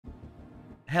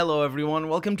Hello everyone,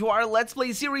 welcome to our Let's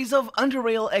Play series of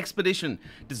Underrail Expedition.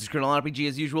 This is Colonel RPG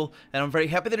as usual, and I'm very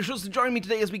happy that you're chosen to join me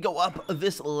today as we go up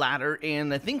this ladder,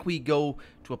 and I think we go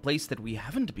to a place that we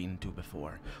haven't been to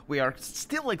before. We are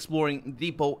still exploring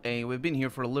Depot A. We've been here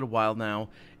for a little while now,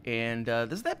 and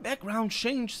does that background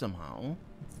change somehow?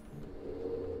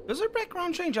 Does our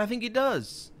background change? I think it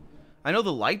does. I know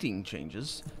the lighting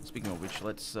changes. Speaking of which,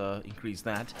 let's increase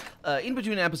that. In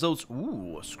between episodes,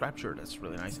 ooh, a scrap shirt, that's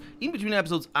really nice. In between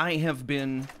episodes, I have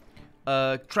been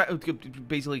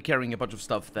basically carrying a bunch of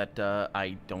stuff that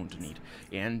I don't need.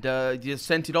 And just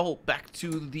sent it all back to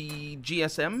the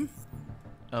GSM.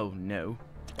 Oh, no.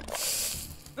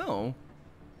 Oh.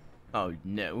 Oh,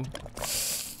 no.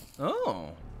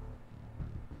 Oh.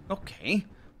 Okay.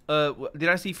 Did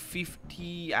I see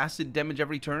 50 acid damage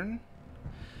every turn?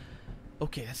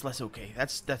 Okay, that's less okay.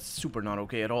 That's super not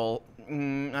okay at all.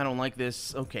 I don't like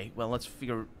this. Okay, well, let's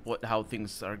figure how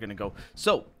things are gonna go.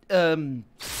 So,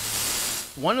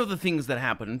 one of the things that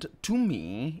happened to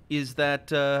me is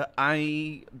that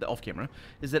off camera,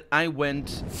 is that I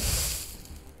went...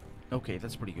 Okay,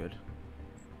 that's pretty good.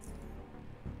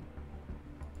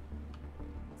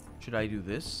 Should I do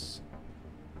this?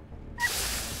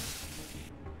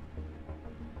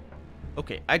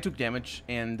 Okay, I took damage,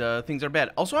 and things are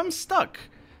bad. Also, I'm stuck.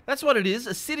 That's what it is,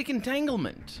 acidic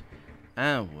entanglement.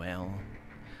 Ah, well.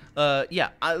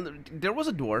 Yeah, there was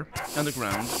a door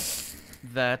underground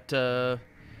that,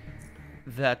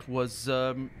 that was,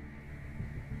 Can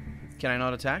I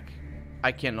not attack?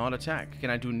 I cannot attack. Can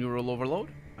I do neural overload?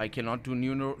 I cannot do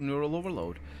neural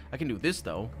overload. I can do this,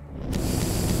 though.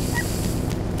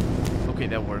 Okay,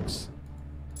 that works.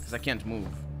 Because I can't move.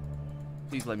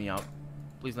 Please let me out.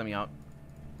 Please let me out.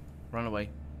 Run away.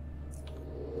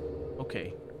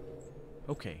 Okay.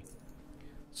 Okay.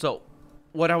 So,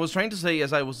 what I was trying to say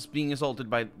as I was being assaulted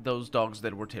by those dogs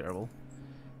that were terrible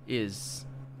is...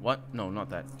 What? No, not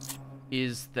that.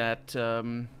 Is that,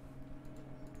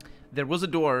 there was a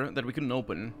door that we couldn't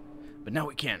open, but now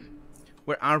we can.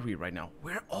 Where are we right now?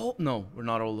 No, we're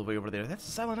not all the way over there. That's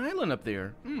Silent Island up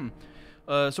there.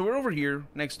 So we're over here,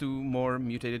 next to more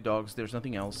mutated dogs. There's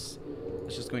nothing else.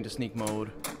 Let's just go into sneak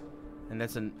mode. And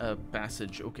that's a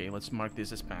passage. Okay, let's mark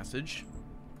this as passage.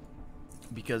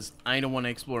 Because I don't want to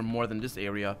explore more than this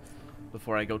area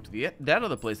before I go to that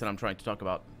other place that I'm trying to talk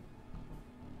about.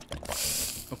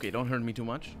 Okay, don't hurt me too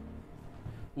much.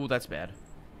 Ooh, that's bad.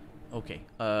 Okay,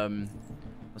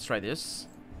 let's try this.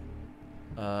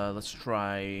 Let's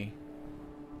try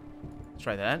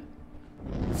that.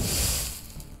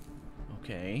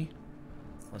 Okay.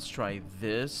 Let's try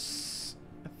this,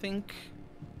 I think.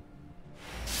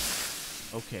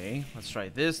 Okay, let's try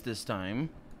this time.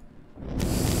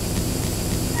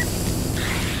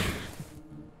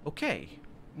 Okay.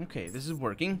 Okay, this is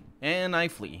working. And I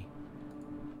flee.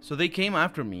 So they came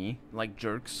after me, like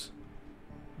jerks.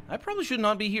 I probably should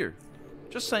not be here.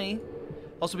 Just saying.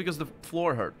 Also because the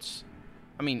floor hurts.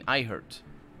 I mean, I hurt.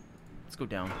 Let's go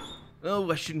down. Oh,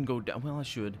 I shouldn't go down. Well, I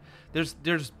should. There's...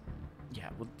 Yeah,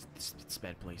 well, it's a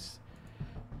bad place.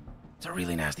 It's a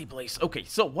really nasty place. Okay,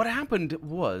 so what happened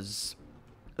was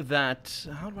that...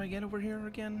 How do I get over here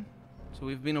again? So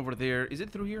we've been over there. Is it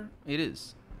through here? It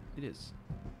is. It is.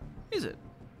 Is it?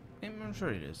 I'm sure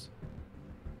it is.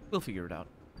 We'll figure it out.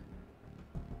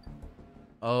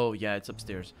 Oh, yeah, it's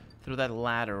upstairs. Through that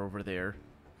ladder over there.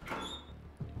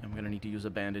 I'm gonna need to use a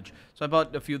bandage. So I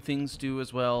bought a few things too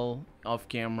as well, off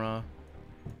camera.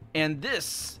 And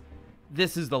this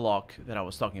is the lock that I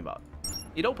was talking about.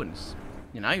 It opens.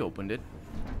 And I opened it.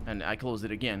 And I closed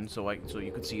it again so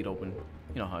you could see it open.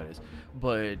 You know how it is.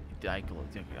 But I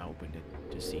opened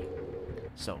it to see.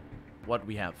 So, what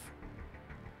we have.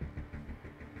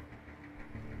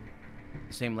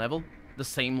 Same level? The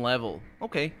same level.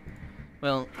 Okay.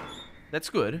 Well, that's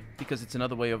good, because it's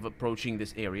another way of approaching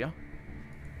this area.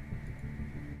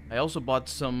 I also bought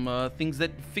some things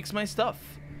that fix my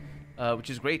stuff. Which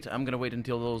is great. I'm gonna wait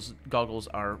until those goggles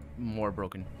are more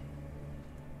broken.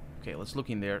 Okay, let's look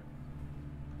in there.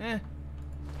 It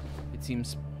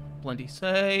seems plenty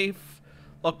safe.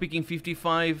 Lockpicking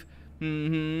 55.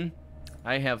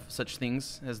 I have such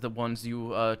things as the ones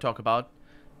you talk about.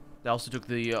 I also took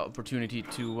the opportunity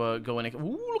to go and...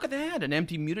 Ooh, look at that! An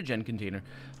empty mutagen container.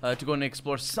 To go and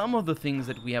explore some of the things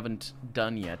that we haven't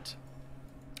done yet.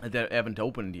 That haven't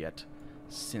opened yet.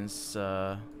 Since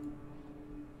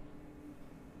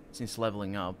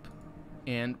leveling up.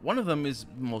 And one of them is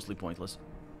mostly pointless.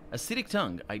 Acidic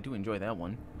tongue. I do enjoy that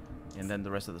one. And then the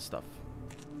rest of the stuff.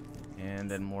 And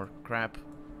then more crap.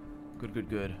 Good, good,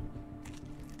 good.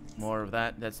 More of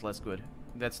that. That's less good.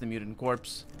 That's the mutant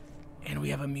corpse. And we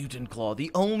have a mutant claw,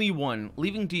 the only one.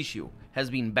 Living tissue has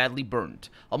been badly burnt,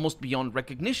 almost beyond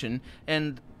recognition,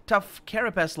 and tough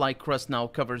carapace-like crust now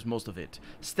covers most of it,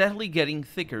 steadily getting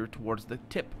thicker towards the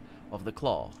tip of the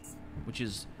claw, which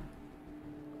is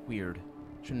weird.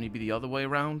 Shouldn't it be the other way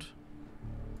around?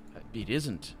 It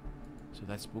isn't. So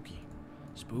that's spooky.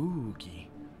 Spooky.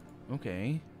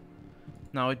 Okay.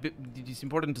 Now, it's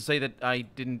important to say that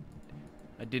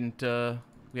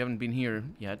we haven't been here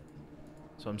yet.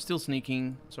 So I'm still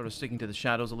sneaking, sort of sticking to the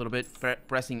shadows a little bit,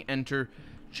 pressing enter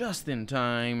just in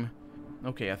time.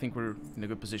 Okay, I think we're in a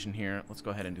good position here. Let's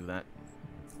go ahead and do that.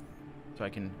 So I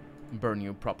can burn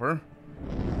you proper.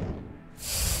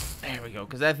 There we go,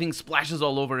 because that thing splashes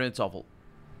all over and it's awful.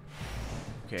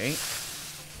 Okay.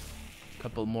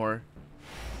 Couple more.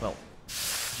 Well,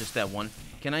 just that one.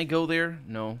 Can I go there?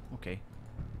 No. Okay.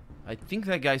 I think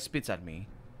that guy spits at me.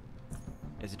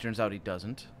 As it turns out, he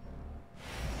doesn't.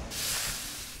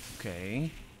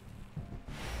 Okay.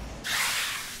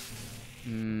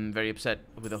 Very upset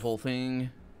with the whole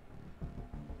thing.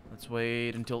 Let's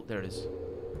wait until... There it is.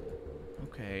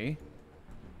 Okay.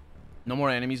 No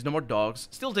more enemies, no more dogs.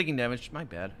 Still taking damage. My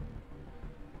bad.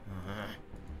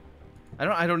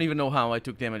 I don't even know how I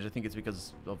took damage. I think it's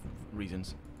because of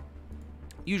reasons.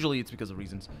 Usually it's because of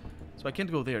reasons. So I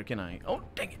can't go there, can I? Oh,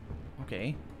 dang it.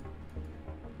 Okay.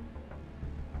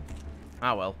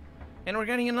 Ah, well. And we're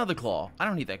getting another claw. I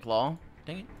don't need that claw.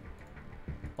 Dang it.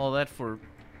 All that for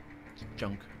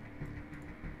junk.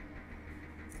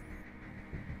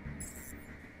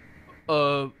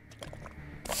 That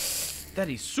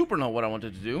is super not what I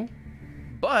wanted to do.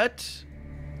 But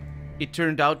it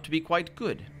turned out to be quite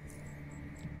good.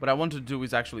 What I wanted to do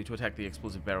is actually to attack the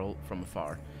explosive barrel from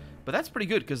afar. But that's pretty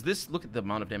good, because this... Look at the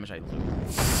amount of damage I do.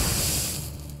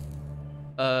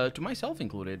 To myself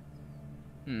included.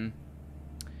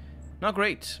 Not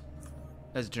great,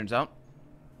 as it turns out.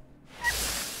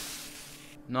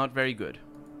 Not very good.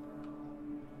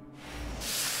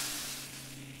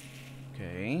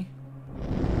 Okay.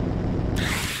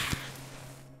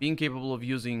 Being capable of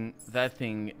using that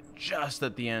thing just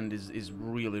at the end is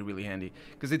really, really handy.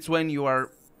 Because it's when you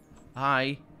are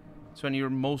high. It's when you're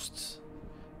most...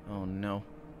 Oh, no.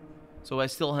 So I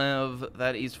still have...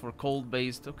 That is for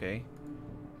cold-based. Okay.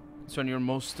 It's when you're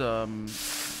most...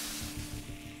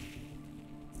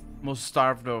 most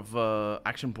starved of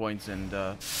action points and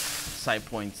side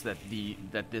points that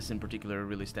this in particular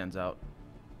really stands out.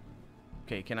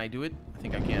 Okay, can I do it? I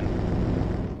think I can.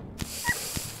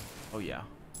 Oh yeah.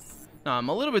 Now I'm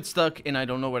a little bit stuck and I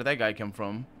don't know where that guy came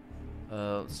from.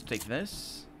 Let's take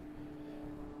this.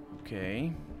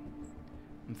 Okay.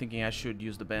 I'm thinking I should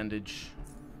use the bandage.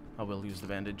 I will use the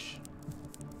bandage.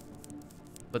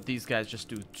 But these guys just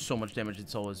do so much damage,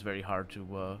 it's always very hard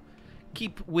to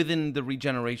keep within the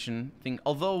regeneration thing.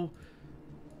 Although,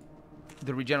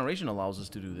 the regeneration allows us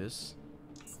to do this.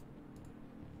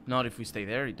 Not if we stay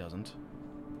there, it doesn't.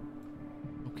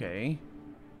 Okay.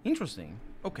 Interesting.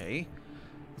 Okay.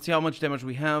 Let's see how much damage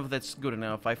we have. That's good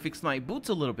enough. I fixed my boots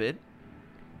a little bit.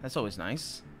 That's always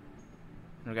nice.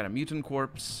 And we got a mutant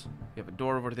corpse. We have a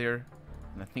door over there.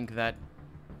 And I think that...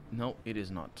 No, it is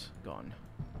not gone.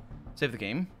 Save the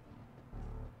game.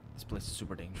 This place is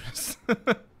super dangerous.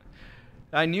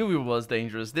 I knew it was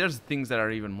dangerous. There's things that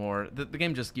are even more... The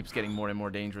game just keeps getting more and more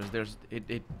dangerous. There's...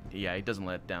 Yeah, it doesn't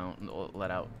let down...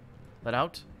 Let out. Let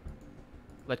out?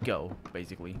 Let go,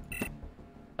 basically.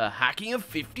 A hacking of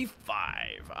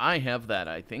 55. I have that,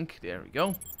 I think. There we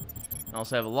go. I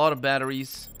also have a lot of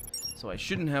batteries, so I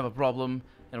shouldn't have a problem.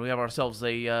 And we have ourselves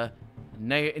a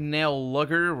nail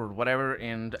lugger or whatever,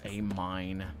 and a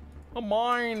mine. A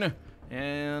mine!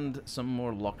 And some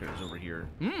more lockers over here.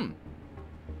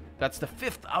 That's the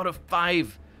 5th out of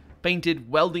 5 painted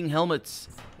welding helmets.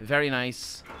 Very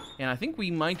nice. And I think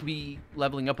we might be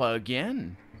leveling up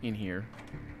again in here.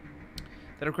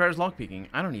 That requires lockpicking.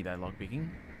 I don't need that lockpicking.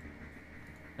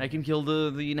 I can kill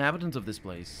the inhabitants of this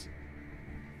place.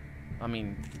 I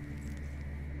mean...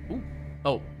 Ooh.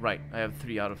 Oh, right. I have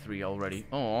 3 out of 3 already.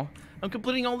 Oh, I'm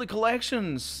completing all the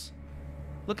collections.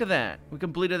 Look at that. We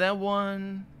completed that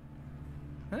one.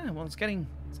 Well, it's getting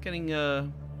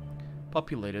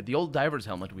populated. The old diver's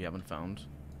helmet we haven't found.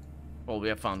 Well, we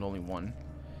have found only one.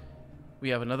 We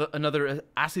have another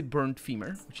acid-burned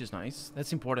femur, which is nice.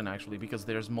 That's important, actually, because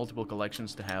there's multiple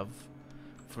collections to have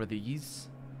for these.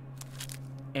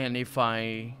 And if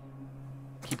I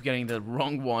keep getting the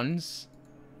wrong ones...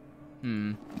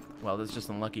 Well, that's just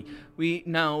unlucky. We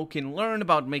now can learn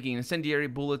about making incendiary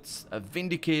bullets, a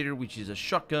Vindicator, which is a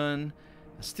shotgun,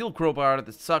 a steel crowbar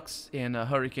that sucks, and a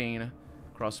hurricane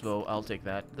crossbow. I'll take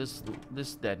that. This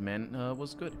dead man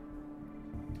was good.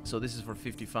 So this is for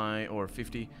 55 or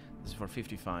 50. This is for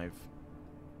 55.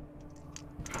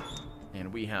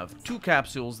 And we have 2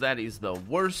 capsules. That is the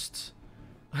worst.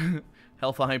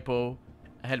 Health hypo,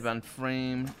 a headband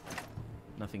frame,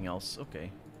 nothing else.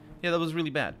 Okay. Yeah, that was really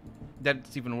bad.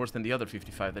 That's even worse than the other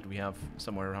 55 that we have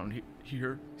somewhere around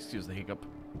here. Excuse the hiccup.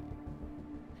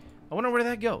 I wonder where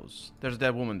that goes. There's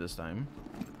that woman this time.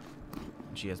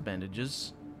 She has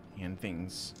bandages and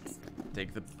things.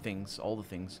 Take the things, all the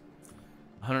things.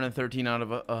 113 out of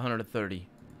 130.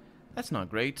 That's not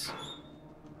great.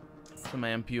 Some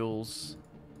ampules.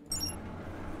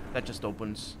 That just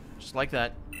opens. Just like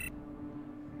that.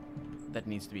 That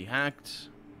needs to be hacked.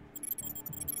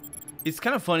 It's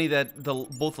kind of funny that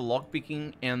both the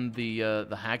lockpicking and the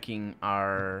hacking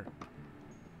are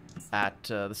at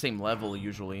the same level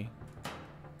usually.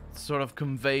 It sort of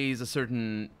conveys a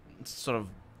certain sort of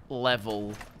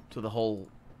level to the whole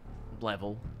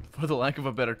level, for the lack of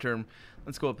a better term.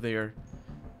 Let's go up there.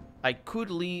 I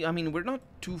could leave. I mean, we're not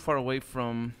too far away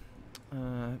from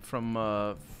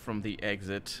the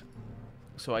exit,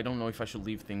 so I don't know if I should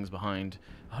leave things behind.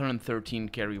 113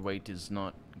 carry weight is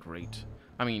not great.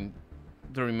 I mean,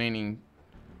 the remaining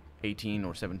 18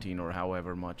 or 17 or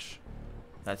however much,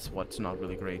 that's what's not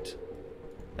really great.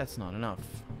 That's not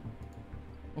enough.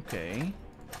 Okay.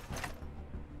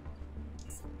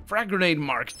 Frag grenade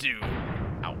Mark II.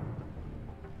 Ow.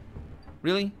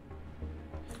 Really?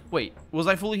 Wait, was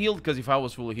I fully healed? Because if I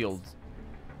was fully healed...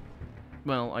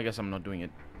 Well, I guess I'm not doing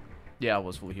it. Yeah, I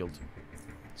was fully healed.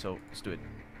 So, let's do it.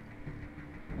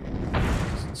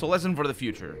 So, lesson for the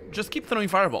future. Just keep throwing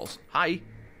fireballs. Hi.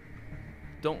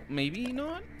 Don't... Maybe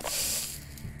not?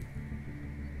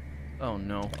 Oh,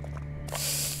 no.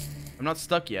 I'm not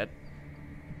stuck yet.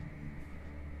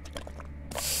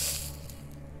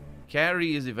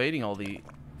 Carrie is evading all the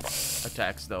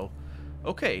attacks, though.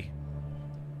 Okay.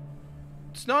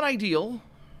 It's not ideal.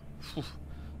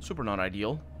 Super not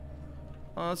ideal.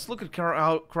 Let's look at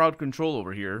crowd control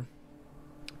over here.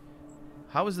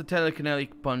 How is the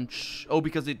telekinetic punch? Oh,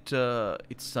 because it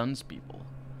stuns people.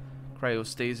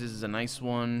 Cryostasis is a nice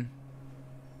one.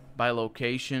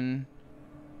 Bilocation.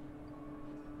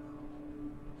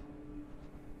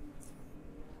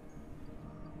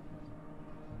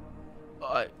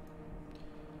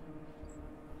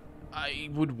 I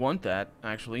would want that,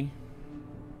 actually.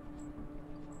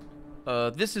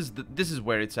 This is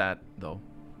where it's at, though.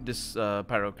 This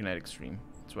pyrokinetic stream.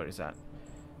 That's where it's at.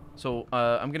 So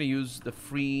I'm gonna use the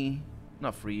free,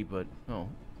 not free, but oh,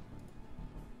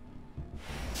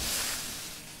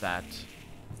 that,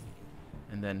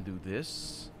 and then do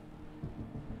this.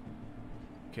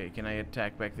 Okay, can I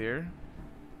attack back there?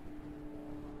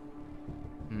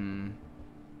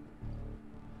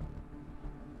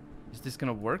 Is this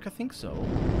gonna work? I think so.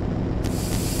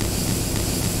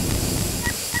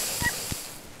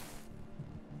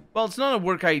 Well, it's not a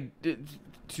work I did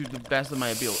to the best of my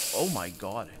ability. Oh my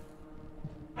god.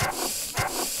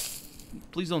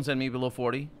 Please don't send me below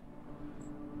 40.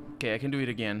 Okay, I can do it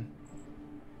again.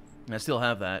 And I still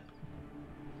have that.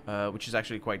 Which is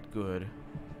actually quite good.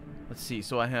 Let's see,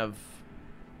 so I have...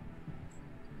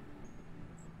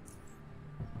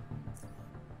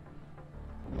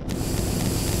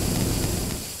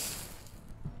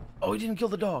 Oh, he didn't kill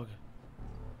the dog.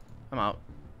 I'm out.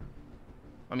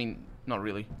 I mean, not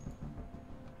really.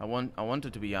 I want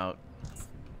it to be out.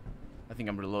 I think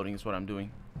I'm reloading is what I'm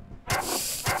doing.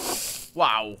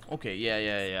 Wow. Okay,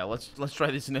 yeah. Let's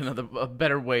try this in a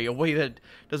better way. A way that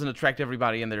doesn't attract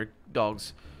everybody and their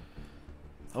dogs.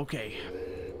 Okay.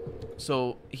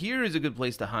 So here is a good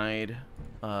place to hide.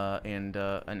 And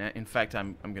in fact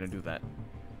I'm gonna do that.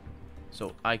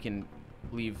 So I can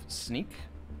leave sneak.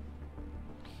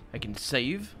 I can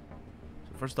save.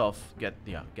 So first off, get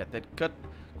that cut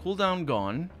cooldown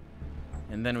gone,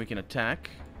 and then we can attack.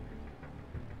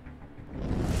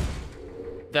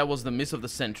 That was the miss of the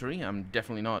century. I'm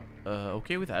definitely not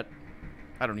okay with that.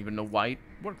 I don't even know why it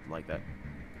worked like that.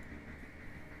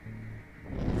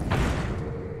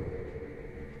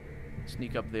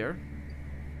 Sneak up there.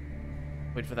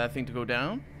 Wait for that thing to go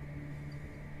down.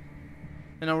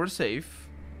 And now we're safe.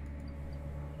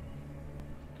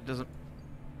 It doesn't...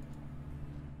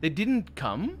 They didn't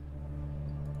come?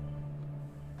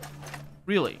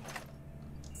 Really?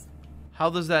 How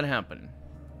does that happen?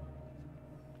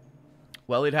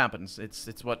 Well, it happens.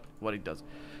 It's what it does.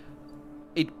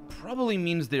 It probably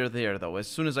means they're there, though. As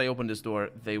soon as I open this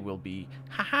door, they will be...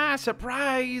 Haha,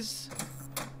 surprise!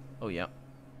 Oh, yeah.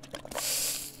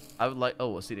 I would like...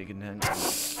 Oh, see, they can...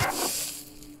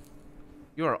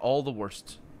 You are all the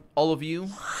worst. All of you.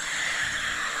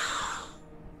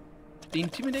 They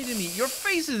intimidated me. Your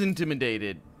face is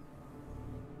intimidated.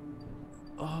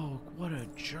 Oh, what a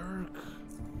jerk.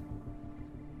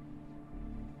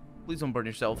 Please don't burn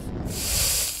yourself.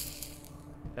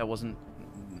 That wasn't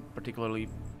particularly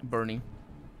burning.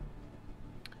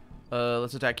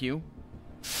 Let's attack you.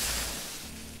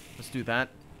 Let's do that.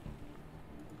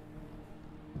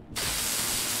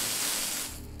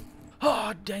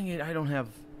 Oh, dang it. I don't have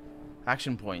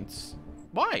action points.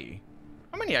 Why?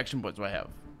 How many action points do I have?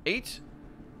 8?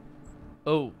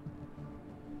 Oh.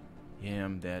 Yeah,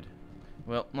 I'm dead.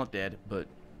 Well, not dead, but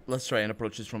let's try and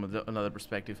approach this from another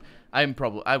perspective. I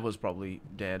was probably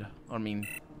dead. I mean,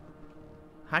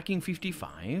 hacking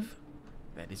 55?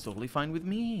 That is totally fine with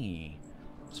me.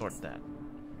 Sort that.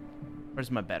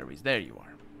 Where's my batteries? There you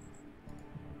are.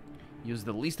 Use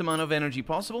the least amount of energy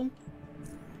possible,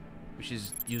 which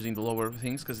is using the lower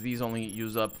things, because these only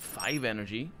use up 5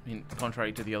 energy, in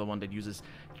contrary to the other one that uses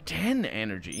 10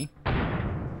 energy.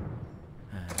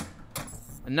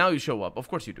 And now you show up. Of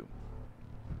course you do.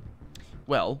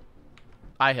 Well,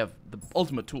 I have the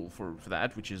ultimate tool for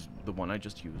that, which is the one I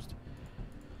just used.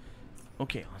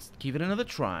 Okay, let's give it another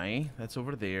try. That's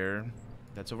over there.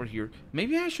 That's over here.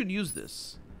 Maybe I should use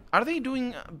this. Are they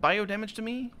doing bio damage to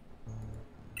me?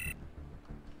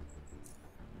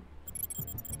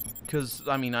 Because,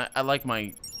 I mean, I like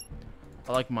my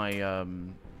my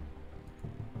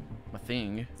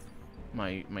thing,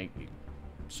 my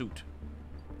suit.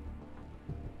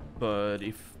 But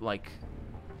if, like,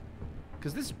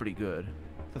 because this is pretty good.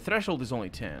 The threshold is only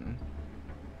 10.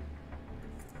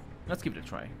 Let's give it a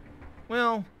try.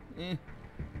 Well,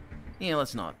 yeah,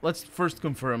 let's not. Let's first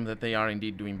confirm that they are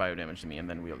indeed doing bio damage to me, and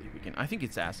then we can. I think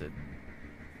it's acid,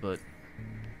 but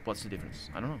what's the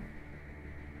difference? I don't know.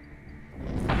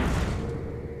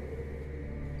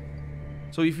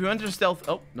 So if you enter stealth,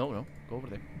 oh no, go over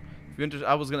there. If you enter,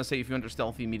 I was gonna say if you enter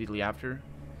stealth immediately after,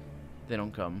 they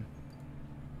don't come.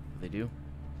 They do.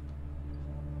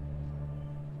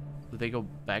 Do they go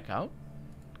back out?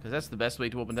 Because that's the best way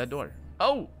to open that door.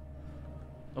 Oh.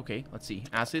 Okay, let's see.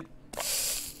 Acid.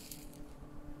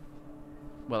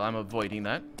 Well, I'm avoiding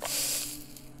that.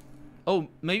 Oh,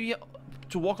 maybe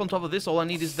to walk on top of this, all I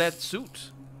need is that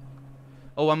suit.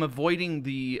 Oh, I'm avoiding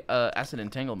the acid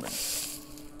entanglement.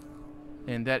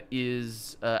 And that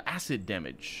is acid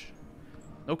damage.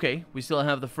 Okay, we still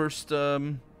have the first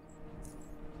thing.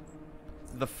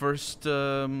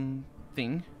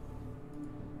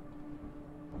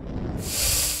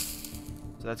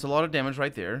 So that's a lot of damage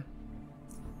right there.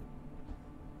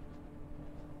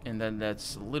 And then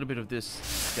that's a little bit of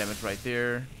this damage right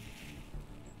there.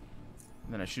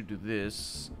 And then I should do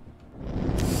this.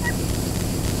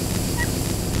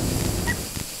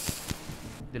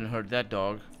 Didn't hurt that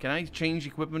dog. Can I change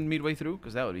equipment midway through?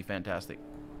 Because that would be fantastic.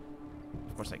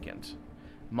 Of course I can't.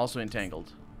 I'm also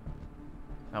entangled.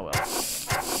 Oh well.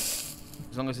 As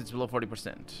long as it's below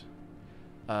 40%.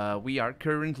 We are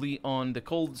currently on the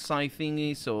cold side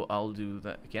thingy, so I'll do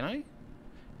that. Can I?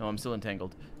 No, I'm still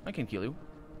entangled. I can kill you.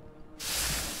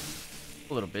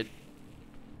 A little bit.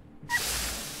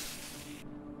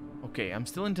 Okay, I'm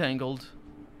still entangled.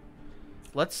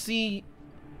 Let's see.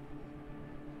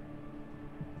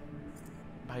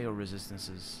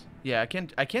 Bioresistances. Yeah,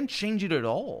 I can't change it at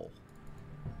all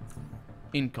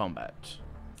in combat.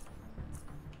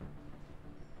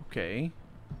 Okay.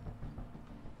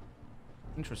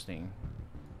 Interesting.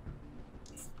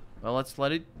 Well, let's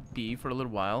let it be for a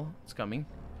little while. It's coming.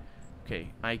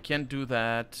 Okay, I can't do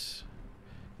that.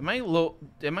 Am I low?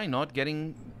 Am I not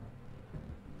getting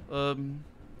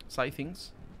side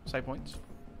things? Side points?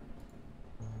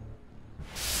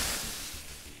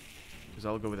 Because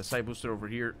I'll go with a side booster over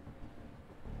here.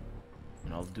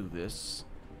 And I'll do this.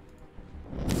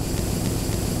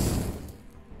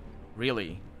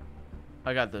 Really?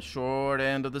 I got the short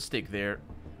end of the stick there.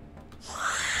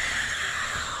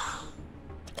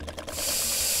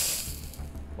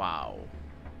 Wow.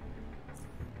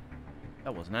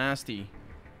 That was nasty.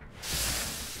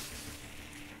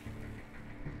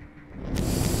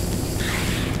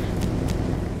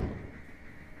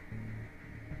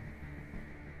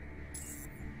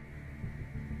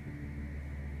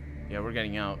 Yeah, we're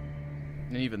getting out.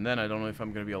 And even then, I don't know if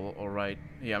I'm gonna be alright.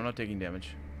 Yeah, I'm not taking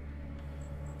damage.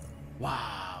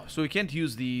 Wow. So we can't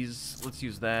use these. Let's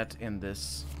use that and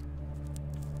this.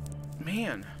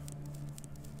 Man.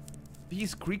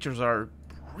 These creatures are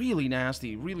really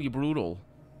nasty, really brutal.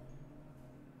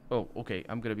 Oh, okay.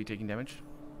 I'm gonna be taking damage.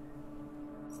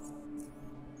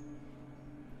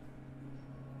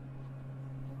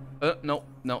 No.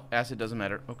 Acid doesn't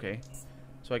matter. Okay.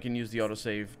 So I can use the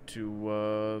autosave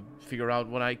to figure out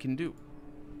what I can do.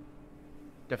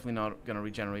 Definitely not gonna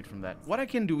regenerate from that. What I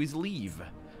can do is leave.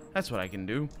 That's what I can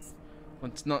do.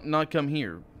 Let's not come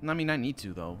here. I mean, I need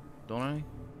to, though. Don't I?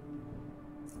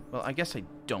 Well, I guess I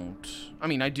don't. I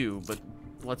mean, I do, but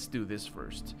let's do this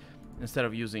first. Instead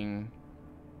of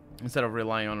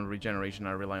relying on regeneration,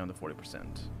 I rely on the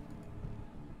 40%.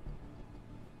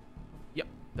 Yep,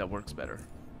 that works better.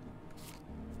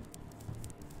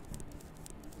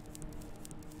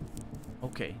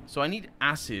 Okay, so I need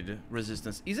acid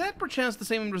resistance. Is that perchance the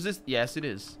same resist? Yes, it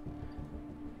is.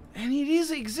 And it is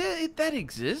that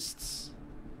exists.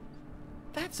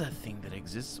 That's a thing that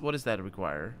exists. What does that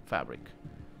require? Fabric.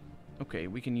 Okay,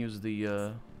 we can use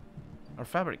the our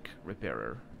fabric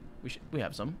repairer. We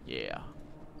have some. Yeah.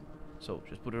 So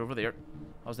just put it over there.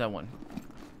 How's that one?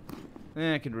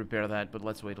 I can repair that, but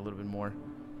let's wait a little bit more.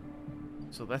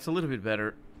 So that's a little bit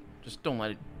better. Just don't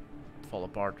let it fall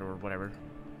apart or whatever.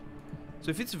 So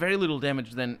if it's very little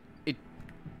damage, then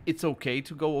it's okay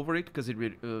to go over it because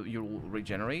you'll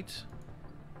regenerate.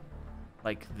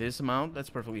 Like this amount, that's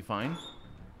perfectly fine.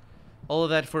 All of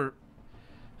that for...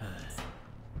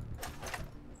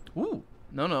 Ooh,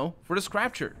 no, for the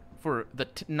scrapture. For the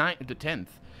 10th.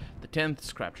 The 10th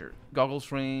scrapture. Goggles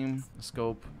frame,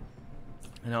 scope.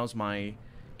 And how's my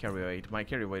carry weight? My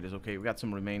carry weight is okay. We got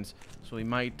some remains. So we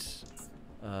might...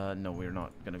 no, we're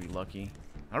not going to be lucky.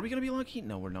 Are we going to be lucky?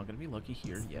 No, we're not going to be lucky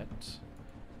here yet.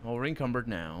 Well, we're encumbered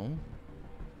now.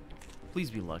 Please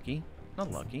be lucky.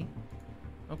 Not lucky.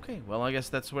 Okay, well, I guess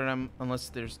that's where I'm... Unless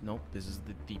there's... Nope, this is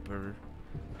the deeper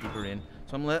in.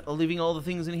 So I'm leaving all the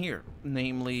things in here.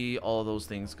 Namely, all those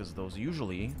things, because those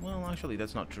usually... Well, actually,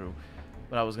 that's not true.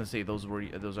 But I was going to say those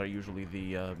are usually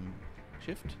the...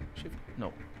 Shift?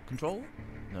 No. Control?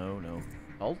 No.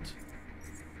 Alt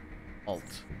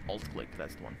click,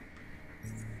 that's the one.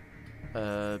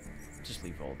 Just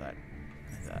leave all that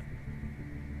like that.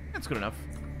 That's good enough.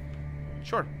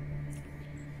 Sure.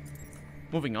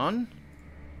 Moving on.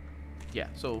 Yeah,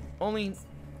 so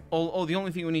the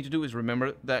only thing we need to do is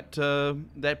remember that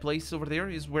that place over there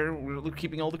is where we're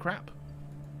keeping all the crap.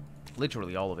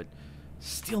 Literally all of it.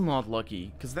 Still not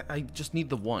lucky, because I just need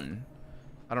the one.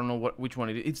 I don't know which one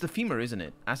it is. It's the femur, isn't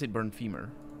it? Acid burn femur.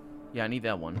 Yeah, I need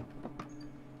that one.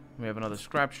 We have another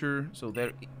scrapture, so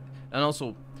there... And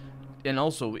also,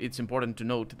 it's important to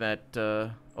note that...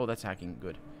 oh, that's hacking,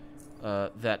 good.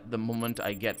 That the moment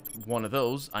I get one of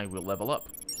those, I will level up.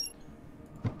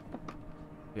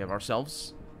 We have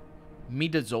ourselves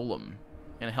Midazolam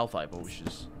and a health hypo, which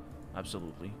is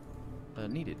absolutely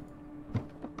needed.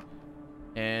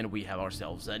 And we have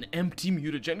ourselves an empty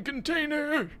mutagen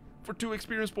container for 2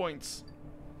 experience points.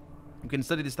 You can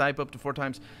study this type up to 4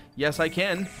 times. Yes, I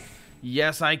can.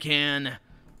 Yes, I can.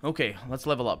 Okay, let's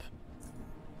level up.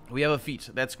 We have a feat.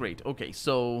 That's great. Okay,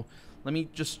 so let me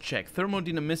just check.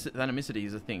 Thermodynamicity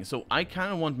is a thing. So I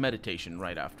kind of want meditation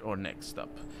right after or next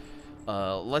up.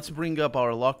 Let's bring up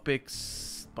our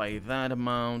lockpicks by that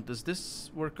amount. Does this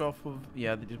work off of...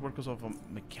 Yeah, it works off of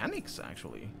mechanics,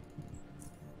 actually.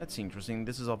 That's interesting.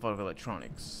 This is off of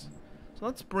electronics. So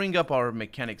let's bring up our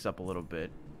mechanics up a little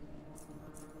bit.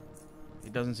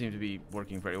 It doesn't seem to be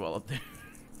working very well up there.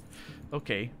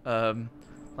 Okay,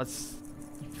 let's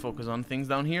focus on things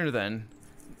down here then.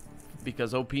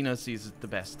 Because OPness is the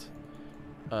best.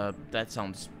 That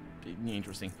sounds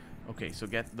interesting. Okay, so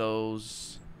get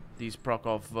those... These proc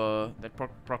off, that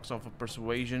procs off of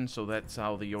persuasion, so that's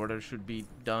how the order should be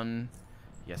done.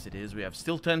 Yes, it is. We have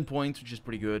still 10 points, which is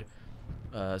pretty good.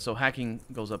 So hacking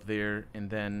goes up there, and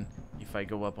then if I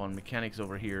go up on mechanics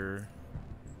over here,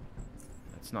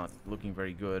 that's not looking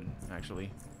very good,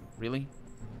 actually. Really?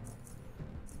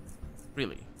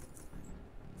 Really?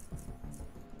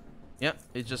 Yeah,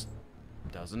 it just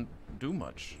doesn't do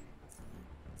much.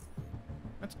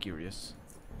 That's curious.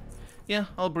 Yeah,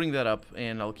 I'll bring that up,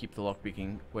 and I'll keep the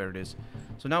lockpicking where it is.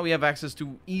 So now we have access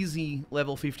to easy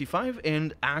level 55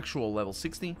 and actual level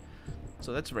 60.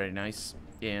 So that's very nice.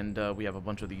 And we have a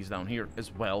bunch of these down here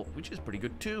as well, which is pretty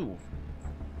good too.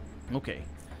 Okay.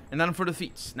 And then for the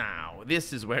feats. Now,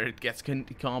 this is where it gets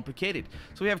complicated.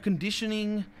 So we have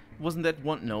conditioning. Wasn't that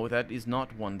one? No, that is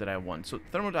not one that I want. So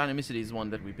thermodynamicity is one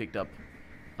that we picked up,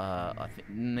 I think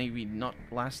maybe not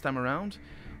last time around.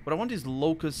 What I want is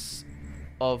locus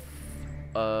of...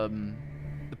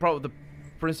 the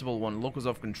principal one, locus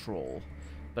of control,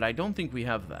 but I don't think we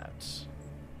have that.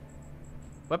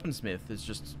 Weaponsmith is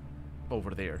just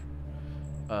over there,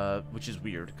 which is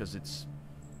weird because it's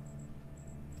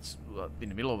in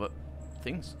the middle of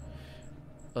things.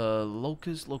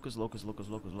 Locus.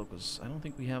 I don't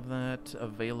think we have that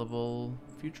available.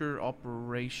 Future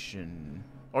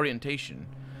orientation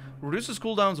reduces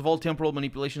cooldowns of all temporal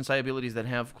manipulation psi abilities that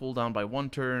have cooldown by 1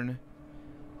 turn.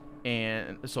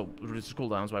 and so reduces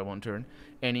cooldowns by 1 turn,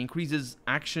 and increases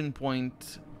action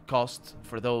point cost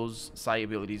for those psi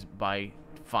abilities by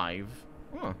 5.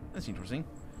 Oh, that's interesting.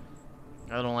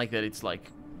 I don't like that it's like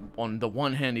on the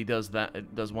one hand he does that,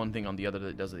 it does one thing, on the other that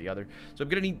it does the other. So I'm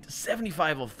gonna need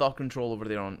 75 of thought control over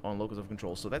there on locus of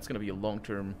control, so that's gonna be a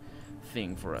long-term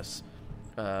thing for us.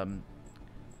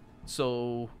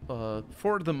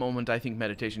 For the moment, I think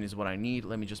meditation is what I need.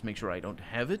 Let me just make sure I don't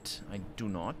have it. I do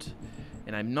not,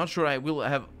 and I'm not sure I will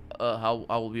have how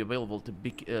I will be available to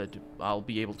pick. I'll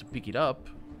be able to pick it up.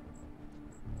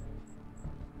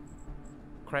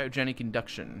 Cryogenic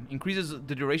induction increases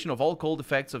the duration of all cold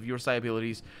effects of your psi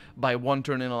abilities by 1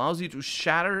 turn and allows you to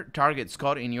shatter targets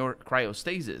caught in your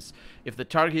cryostasis. If the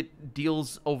target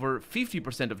deals over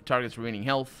 50% of the target's remaining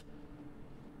health,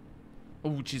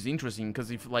 which is interesting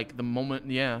because if like the moment,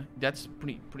 yeah, that's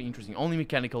pretty interesting. Only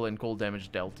mechanical and cold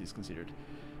damage dealt is considered.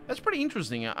 That's pretty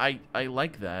interesting. I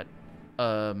like that.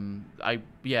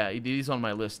 Yeah, it is on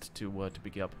my list to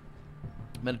pick up.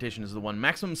 Meditation is the one.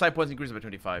 Maximum psi points increased by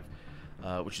 25.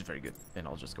 Which is very good, and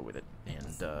I'll just go with it. And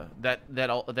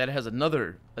that has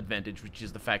another advantage, which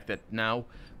is the fact that now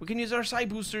we can use our psi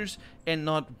boosters and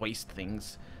not waste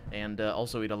things. And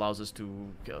also it allows us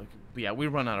to, yeah, we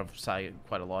run out of psi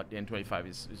quite a lot, and 25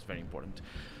 is very important.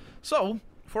 So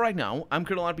for right now, I'm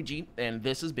Colonel RPG, and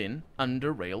this has been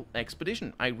Underrail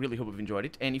Expedition. I really hope you've enjoyed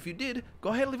it, and if you did,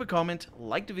 go ahead and leave a comment,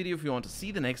 like the video if you want to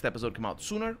see the next episode come out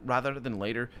sooner rather than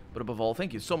later. But above all,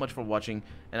 thank you so much for watching,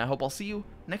 and I hope I'll see you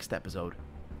next episode.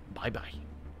 Bye-bye.